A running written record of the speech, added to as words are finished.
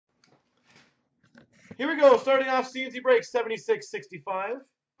Here we go. Starting off CNC break 7665.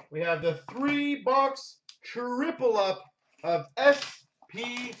 We have the 3-box triple up of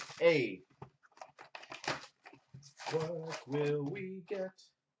SPA. What will we get?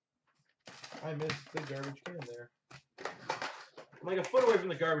 I missed the garbage can there. I'm like a foot away from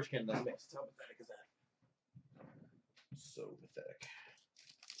the garbage can that I missed. How pathetic is that? So pathetic.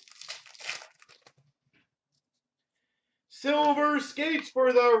 Silver skates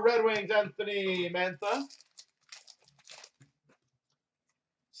for the Red Wings, Anthony Mantha.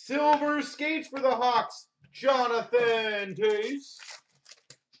 Silver skates for the Hawks, Jonathan Toews.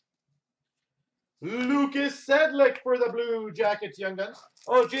 Lucas Sedlick for the Blue Jackets, Young Guns.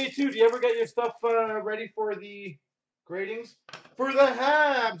 Oh, J2, do you ever get your stuff ready for the gradings? For the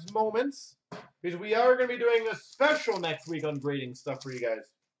Habs moments, because we are going to be doing a special next week on grading stuff for you guys.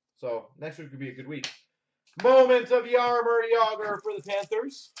 So next week could be a good week. Moments of Jaromir Jagr for the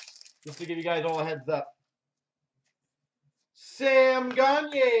Panthers, just to give you guys all a heads up. Sam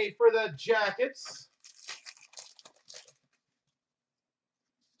Gagner for the Jackets.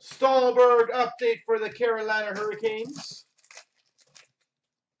 Stallberg update for the Carolina Hurricanes.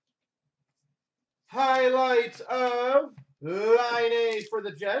 Highlights of Line for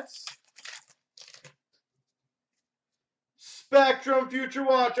the Jets. Spectrum Future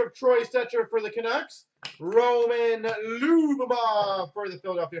Watch of Troy Stecher for the Canucks. Roman Lyubimov for the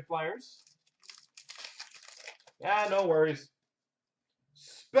Philadelphia Flyers. Yeah, no worries.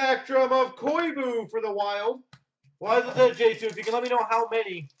 Spectrum of Koivu for the Wild. Well, as I said, J2, if you can let me know how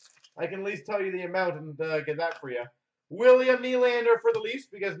many, I can at least tell you the amount and get that for you. William Nylander for the Leafs,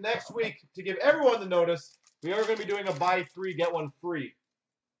 because next week, to give everyone the notice, we are going to be doing a buy 3, get 1 free.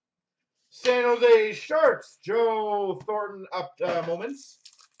 San Jose Sharks, Joe Thornton up moments.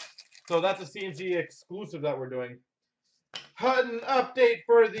 So that's a CNC exclusive that we're doing. Hutton update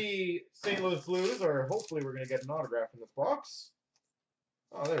for the St. Louis Blues, or hopefully we're going to get an autograph in this box.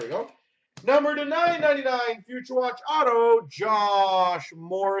 Oh, there we go. Number to 999, Future Watch Auto, Josh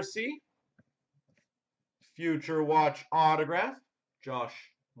Morrissey. Future Watch autograph, Josh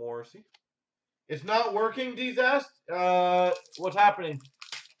Morrissey. It's not working, Dzast. What's happening?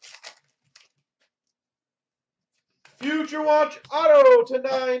 Future Watch Auto to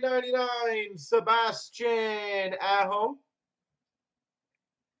 999, Sebastian Aho.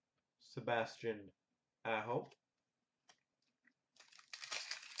 Sebastian Aho.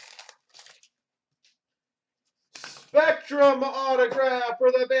 Spectrum autograph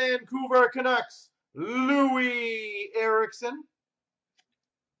for the Vancouver Canucks, Louis Eriksson.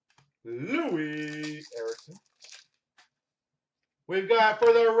 Louis Eriksson. We've got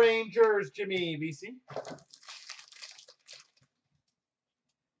for the Rangers, Jimmy Vesey.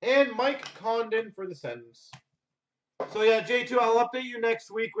 And Mike Condon for the Sens. So yeah, J2, I'll update you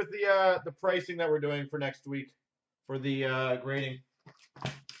next week with the pricing that we're doing for next week for the grading.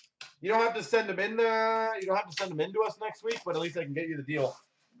 You don't have to send them in. You don't have to send them in to us next week, but at least I can get you the deal.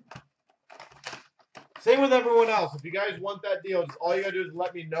 Same with everyone else. If you guys want that deal, just all you gotta do is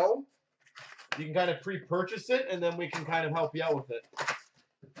let me know. You can kind of pre-purchase it, and then we can kind of help you out with it.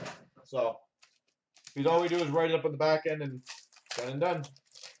 So, because all we do is write it up on the back end and done and done.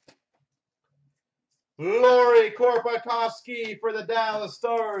 Lori Korpakowski for the Dallas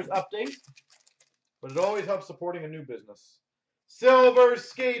Stars update. But it always helps supporting a new business. Silver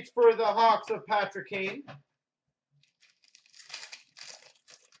skates for the Hawks of Patrick Kane.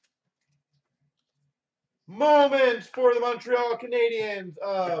 Moments for the Montreal Canadiens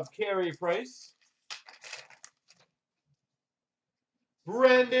of Carey Price.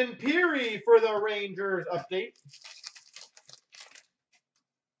 Brendan Peary for the Rangers update.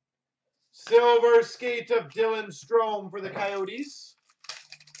 Silver skates of Dylan Strome for the Coyotes.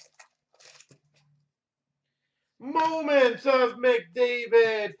 Moments of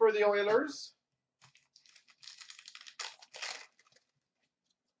McDavid for the Oilers.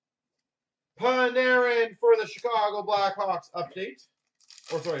 Panarin for the Chicago Blackhawks update.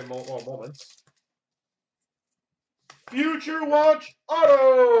 Or sorry, moments. Future Watch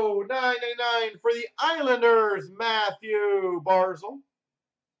Auto 999 for the Islanders, Matthew Barzal.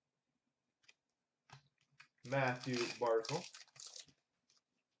 Matthew Barzal.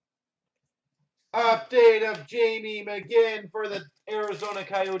 Update of Jamie McGinn for the Arizona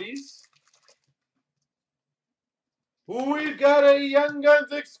Coyotes. We've got a Young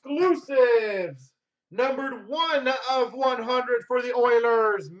Guns exclusives. Numbered 1 of 100 for the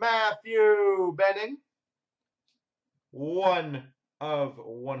Oilers, Matthew Benning. 1 of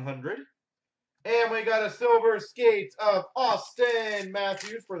 100. And we got a silver skate of Austin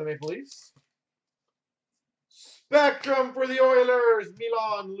Matthews for the Maple Leafs. Spectrum for the Oilers,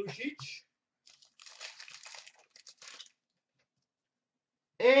 Milan Lucic.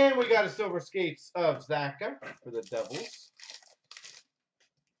 And we got a silver skates of Zaka for the Devils.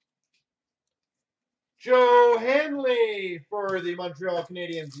 Joe Hanley for the Montreal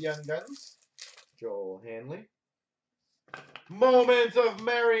Canadiens Young Guns. Joel Hanley. Moments of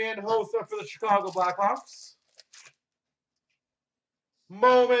Marian Hossa for the Chicago Blackhawks.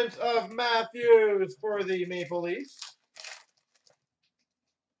 Moments of Matthews for the Maple Leafs.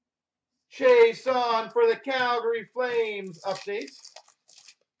 Chase on for the Calgary Flames update.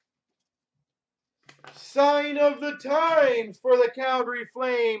 Sign of the times for the Calgary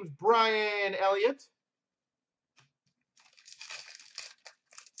Flames, Brian Elliott.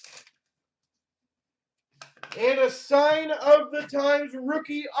 And a sign of the times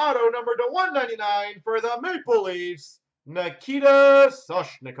rookie auto number to 199 for the Maple Leafs, Nikita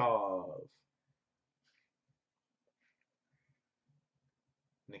Soshnikov.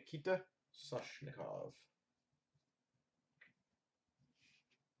 Nikita Soshnikov.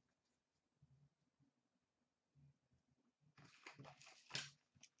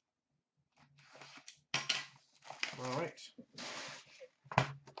 All right.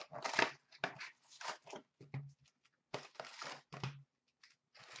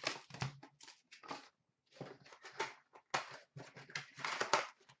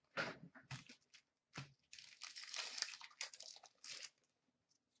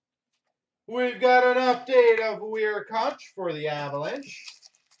 We've got an update of Weir Koch for the Avalanche.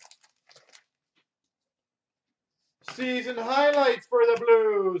 Season highlights for the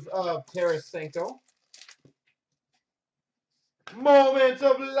Blues of Tarasenko. Moments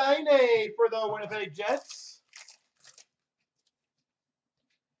of Laine for the Winnipeg Jets.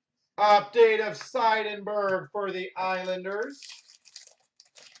 Update of Seidenberg for the Islanders.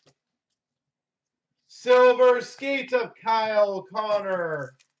 Silver skate of Kyle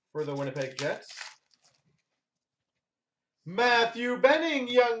Connor for the Winnipeg Jets. Matthew Benning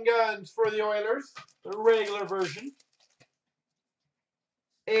Young Guns for the Oilers, the regular version.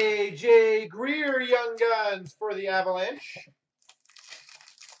 A.J. Greer Young Guns for the Avalanche.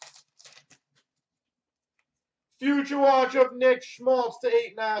 Future Watch of Nick Schmaltz to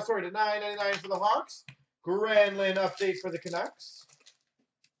 $9.99 for the Hawks. Granlund update for the Canucks.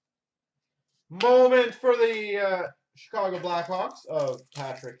 Moment for the Chicago Blackhawks of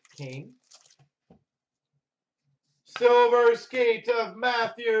Patrick Kane. Silver skate of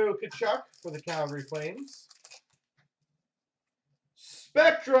Matthew Tkachuk for the Calgary Flames.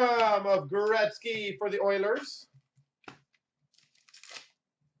 Spectrum of Gretzky for the Oilers.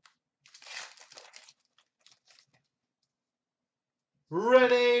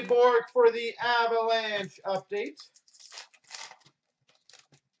 Rene Bourque for the Avalanche update.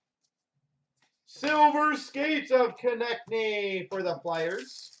 Silver skates of Konechny for the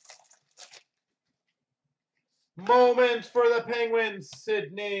Flyers. Moments for the Penguins,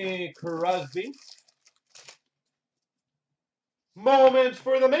 Sidney Crosby. Moments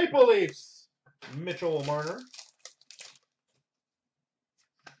for the Maple Leafs, Mitchell Marner.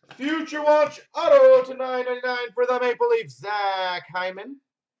 Future Watch auto to $9.99 for the Maple Leafs, Zach Hyman.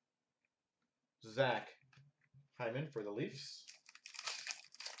 Zach Hyman for the Leafs.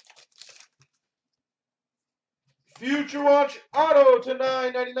 Future Watch auto to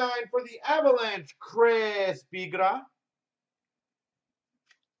 $9.99 for the Avalanche, Chris Bigra.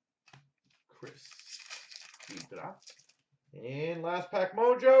 Chris Bigra. And last pack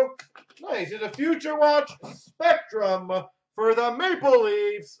mojo. Nice. It's a Future Watch Spectrum for the Maple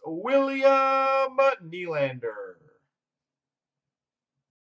Leafs, William Nylander.